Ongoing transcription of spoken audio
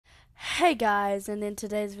Hey guys, and in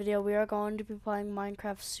today's video we are going to be playing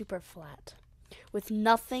Minecraft Super Flat with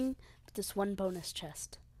nothing but this one bonus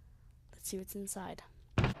chest. Let's see what's inside.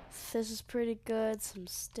 This is pretty good, some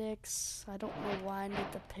sticks. I don't know why I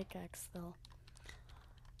need the pickaxe though.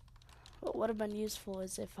 What would have been useful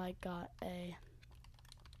is if I got a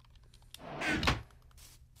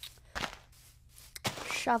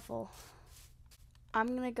shovel.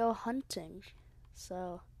 I'm gonna go hunting,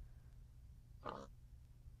 so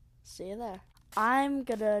see you there. I'm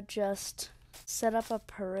gonna just set up a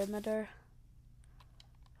perimeter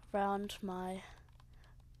around my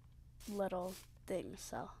little thing,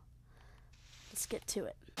 so let's get to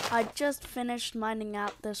it. I just finished mining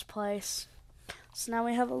out this place, so now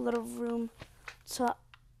we have a little room to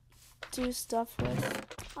do stuff with.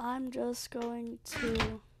 I'm just going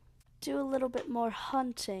to do a little bit more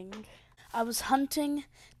hunting. I was hunting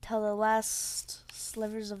till the last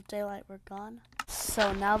slivers of daylight were gone.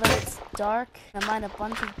 So now that it's dark, I mine a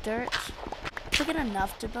bunch of dirt. To get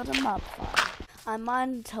enough to build a mob farm. I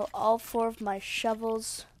mined until all 4 of my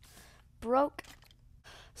shovels broke.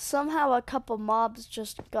 Somehow a couple mobs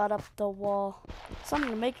just got up the wall. So I'm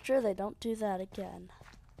gonna make sure they don't do that again.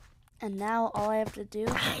 And now all I have to do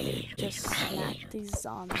is just smack these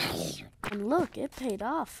zombies. And look, it paid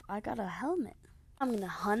off. I got a helmet. I'm gonna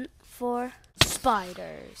hunt for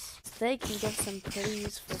spiders. They can give some pretty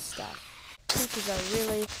useful stuff. Creatures are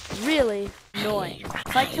really, really annoying.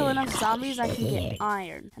 If I kill enough zombies, I can get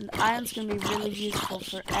iron. And the iron's gonna be really useful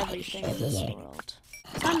for everything in this world.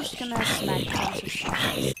 So I'm just gonna smack a bunch of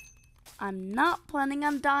spiders. I'm not planning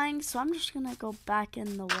on dying, so I'm just gonna go back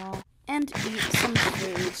in the wall and eat some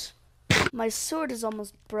food. My sword is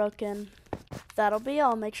almost broken. That'll be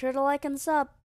all. Make sure to like and sub.